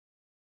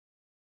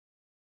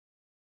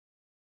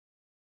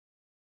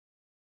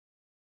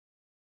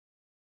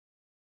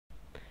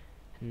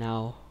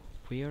Now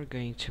we are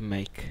going to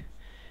make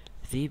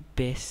the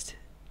best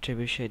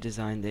trebuchet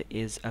design that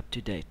is up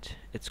to date.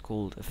 It's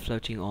called a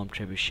floating arm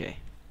trebuchet.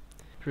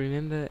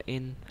 Remember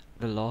in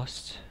the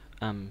last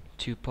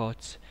two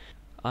parts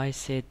I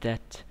said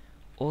that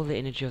all the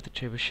energy of the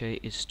trebuchet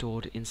is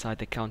stored inside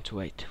the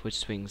counterweight, which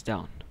swings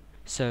down.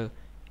 So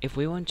if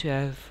we want to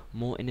have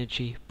more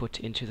energy put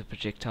into the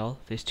projectile,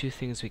 there's two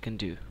things we can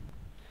do.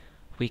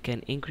 We can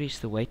increase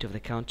the weight of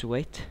the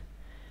counterweight,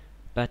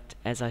 but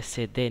as I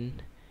said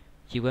then,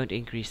 you won't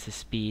increase the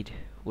speed,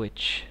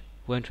 which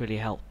won't really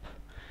help.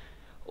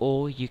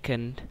 Or you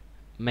can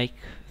make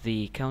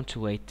the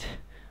counterweight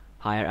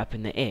higher up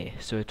in the air,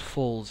 so it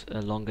falls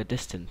a longer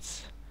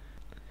distance.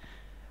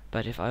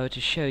 But if I were to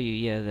show you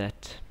here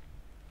that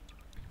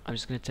I'm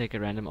just going to take a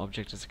random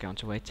object as a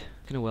counterweight,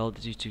 I'm going to weld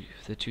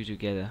the two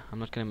together. I'm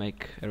not going to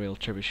make a real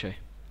trebuchet.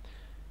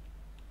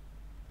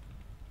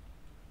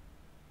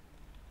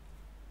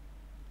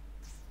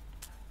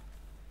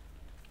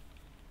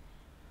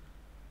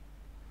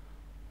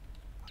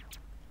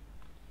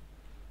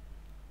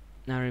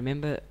 Now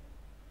remember,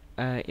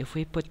 if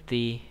we put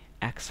the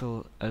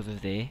axle over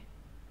there,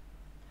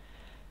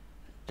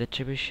 the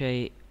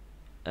trebuchet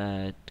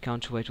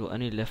counterweight will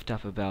only lift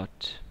up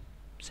about,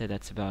 say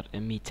that's about a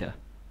meter.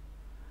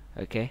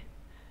 Okay?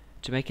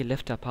 To make it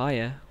lift up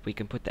higher, we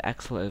can put the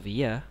axle over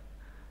here.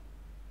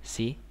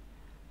 See?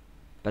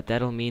 But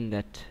that'll mean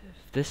that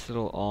this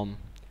little arm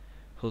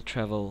will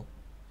travel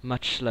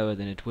much slower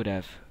than it would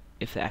have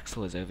if the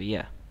axle was over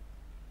here.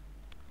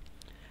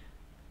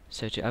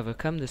 So to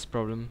overcome this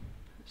problem,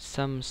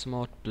 some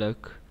smart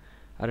bloke,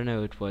 I don't know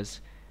who it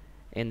was,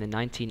 in the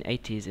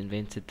 1980s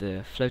invented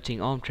the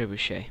floating arm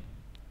trebuchet,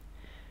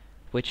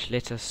 which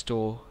lets us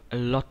store a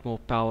lot more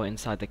power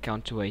inside the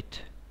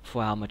counterweight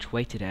for how much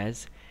weight it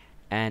has,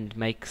 and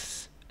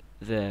makes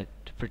the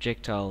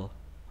projectile,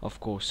 of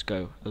course,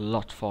 go a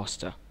lot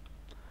faster.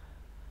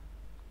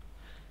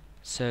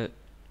 So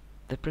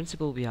the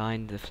principle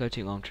behind the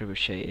floating arm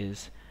trebuchet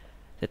is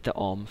that the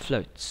arm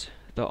floats.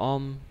 The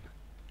arm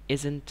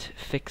isn't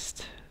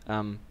fixed,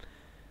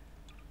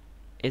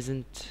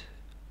 isn't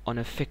on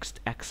a fixed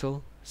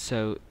axle,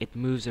 so it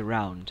moves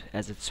around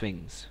as it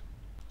swings.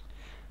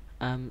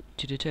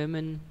 To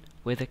determine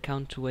where the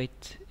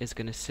counterweight is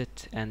going to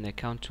sit and the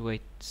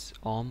counterweight's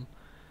arm,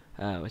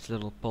 it's a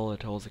little pole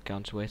that holds the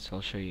counterweight, so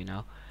I'll show you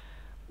now.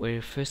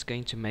 We're first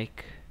going to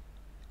make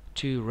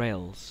two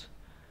rails,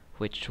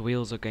 which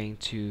wheels are going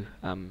to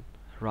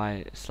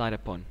slide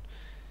upon.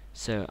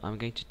 So I'm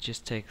going to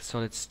just take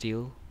solid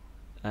steel.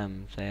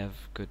 They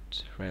have good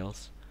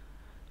rails.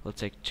 We'll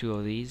take two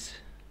of these,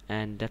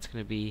 and that's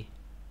going to be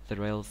the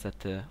rails that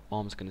the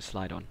arm's going to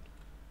slide on.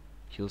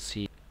 You'll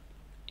see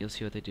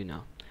what they do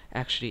now.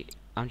 Actually,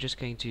 I'm just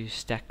going to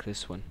stack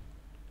this one.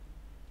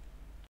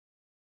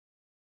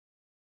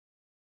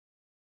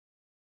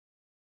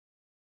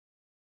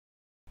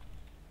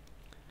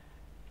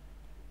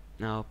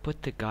 Now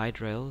put the guide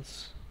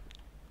rails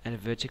at a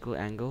vertical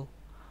angle,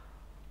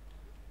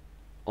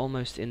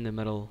 almost in the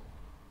middle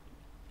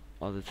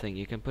of the thing.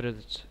 You can put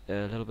it a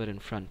little bit in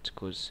front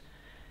because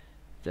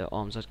the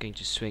arm's not going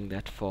to swing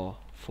that far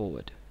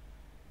forward.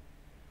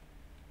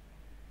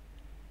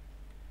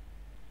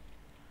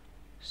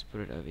 Just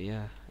put it over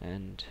here,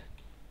 and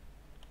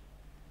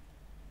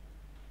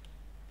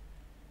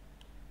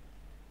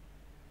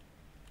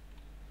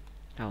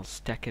I'll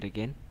stack it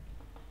again.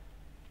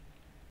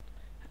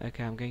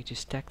 Okay, I'm going to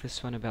stack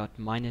this one about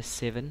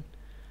 -7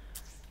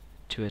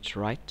 to its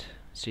right,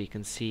 so you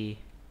can see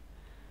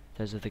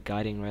those are the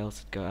guiding rails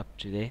that go up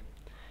to there.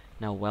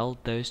 Now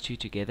weld those two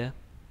together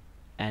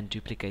and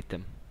duplicate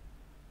them.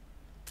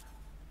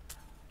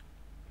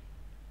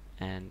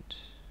 And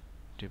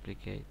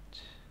duplicate.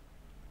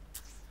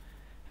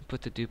 And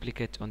put the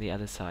duplicate on the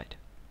other side.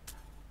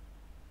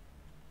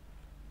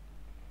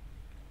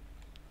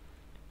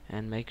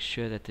 And make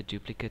sure that the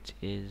duplicate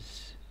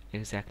is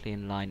exactly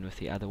in line with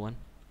the other one.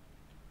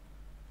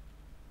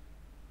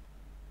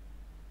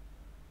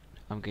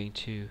 I'm going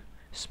to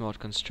smart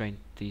constraint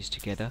these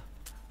together.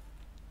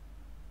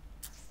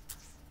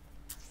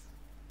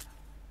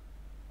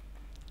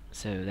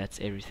 So that's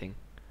everything.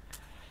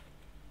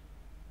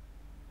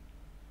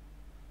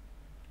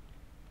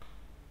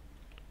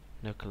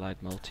 No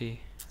collide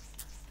multi,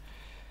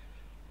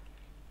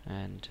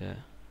 and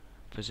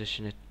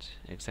position it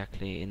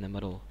exactly in the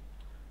middle,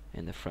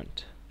 in the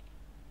front.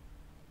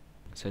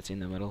 So it's in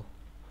the middle.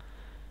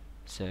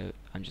 So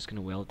I'm just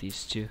going to weld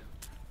these two,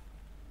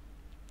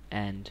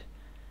 and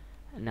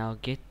now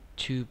get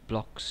two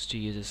blocks to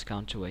use as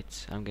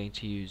counterweights. I'm going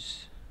to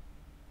use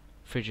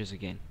fridges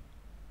again.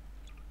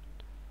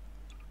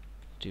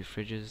 Do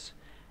fridges,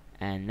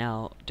 and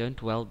now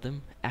don't weld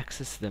them,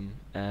 axis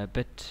them a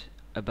bit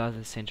above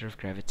the center of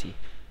gravity.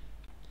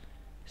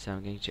 So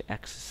I'm going to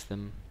axis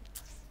them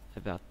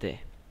about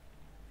there.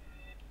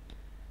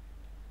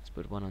 Let's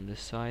put one on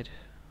this side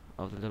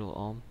of the little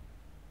arm,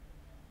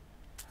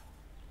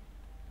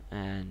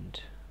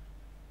 and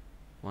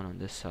one on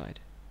this side.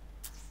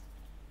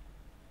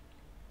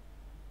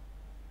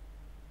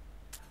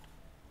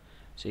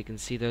 So you can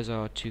see those are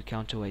our two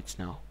counterweights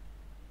now.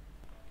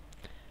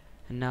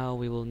 And now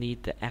we will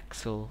need the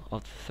axle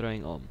of the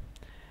throwing arm.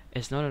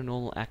 It's not a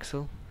normal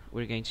axle,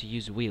 we're going to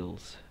use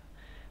wheels.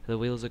 The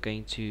wheels are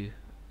going to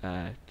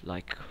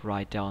like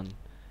ride down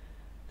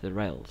the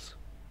rails.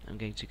 I'm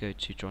going to go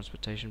to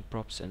transportation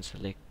props and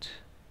select.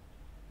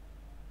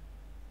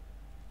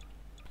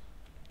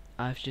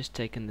 I've just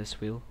taken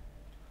this wheel.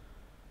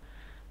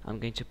 I'm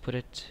going to put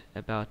it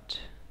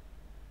about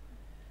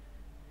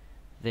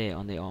there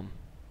on the arm.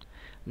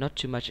 Not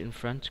too much in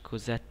front,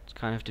 because that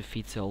kind of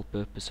defeats the whole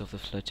purpose of the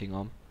floating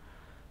arm.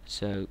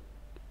 So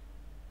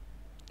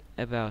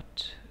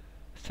about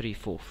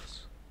 3/4.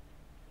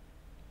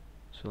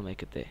 So we'll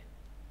make it there.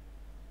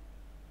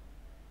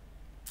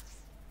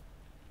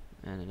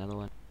 And another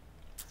one.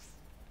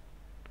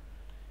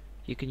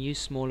 You can use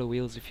smaller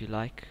wheels if you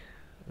like.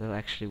 They'll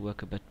actually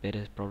work a bit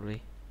better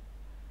probably.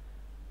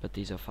 But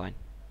these are fine.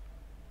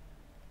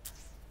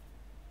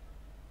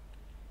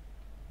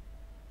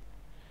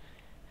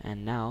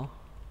 And now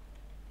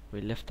we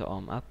lift the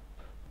arm up,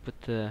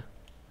 put the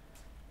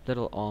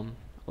little arm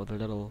or the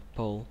little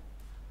pole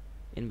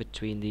in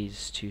between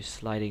these two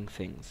sliding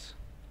things.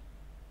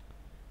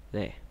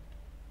 There.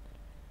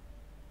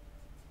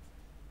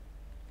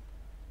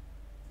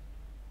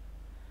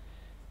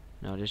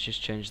 Now let's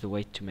just change the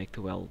weight to make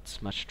the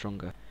welds much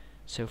stronger.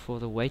 So for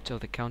the weight of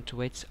the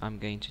counterweights, I'm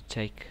going to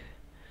take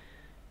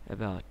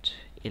about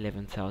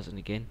 11,000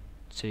 again,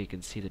 so you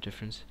can see the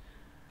difference.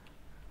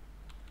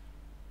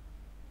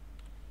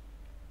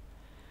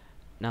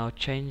 Now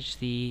change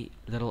the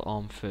little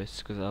arm first,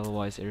 because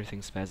otherwise everything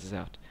spazzes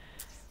out.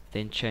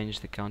 Then change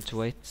the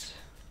counterweights.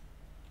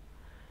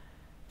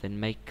 Then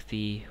make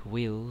the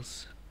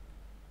wheels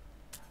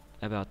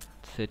about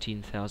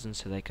 13,000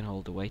 so they can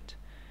hold the weight.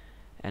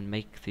 And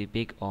make the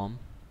big arm,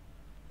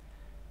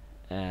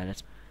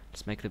 let's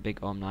make the big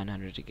arm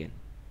 900 again.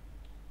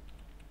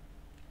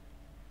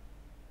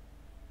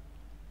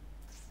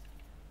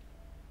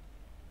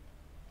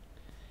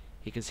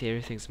 You can see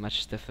everything's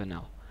much stiffer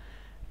now.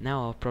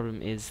 Now our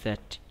problem is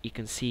that you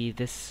can see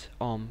this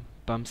arm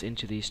bumps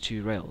into these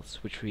two rails,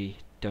 which we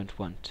don't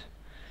want.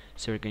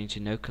 So we're going to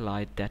no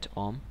collide that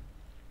arm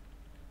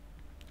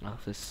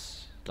of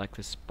this, like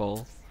this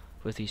ball,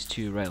 with these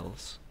two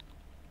rails.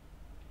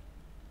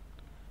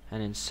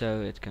 And then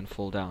so it can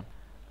fall down.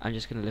 I'm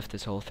just going to lift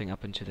this whole thing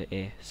up into the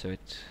air so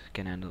it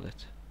can handle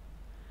it.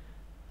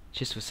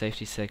 Just for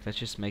safety's sake, let's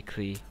just make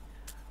the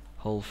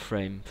whole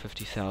frame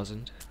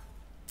 50,000.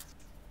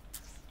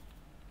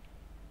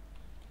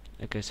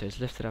 Okay, so it's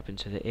lifted up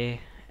into the air,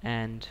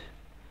 and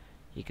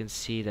you can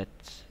see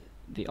that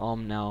the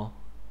arm now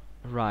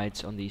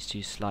rides on these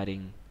two slider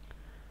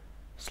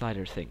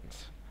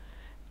things,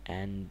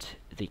 and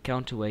the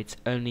counterweights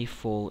only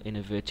fall in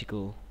a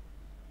vertical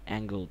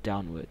angle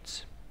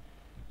downwards.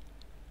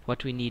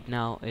 What we need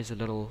now is a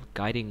little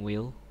guiding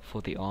wheel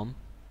for the arm,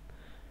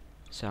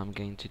 so I'm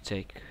going to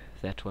take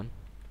that one.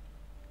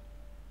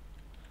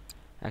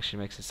 Actually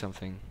makes it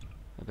something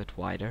a bit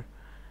wider,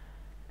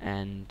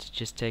 and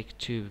just take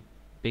two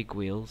big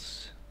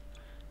wheels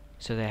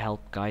so they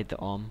help guide the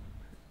arm,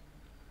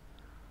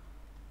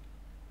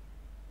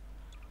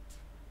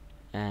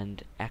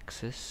 and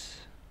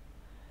axis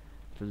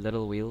the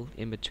little wheel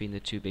in between the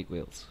two big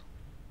wheels.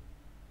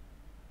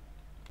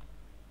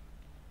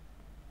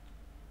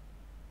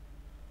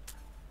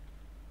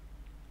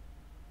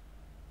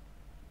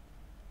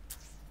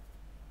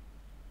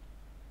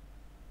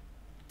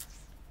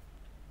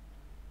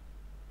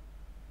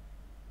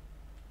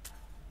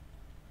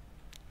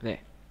 There.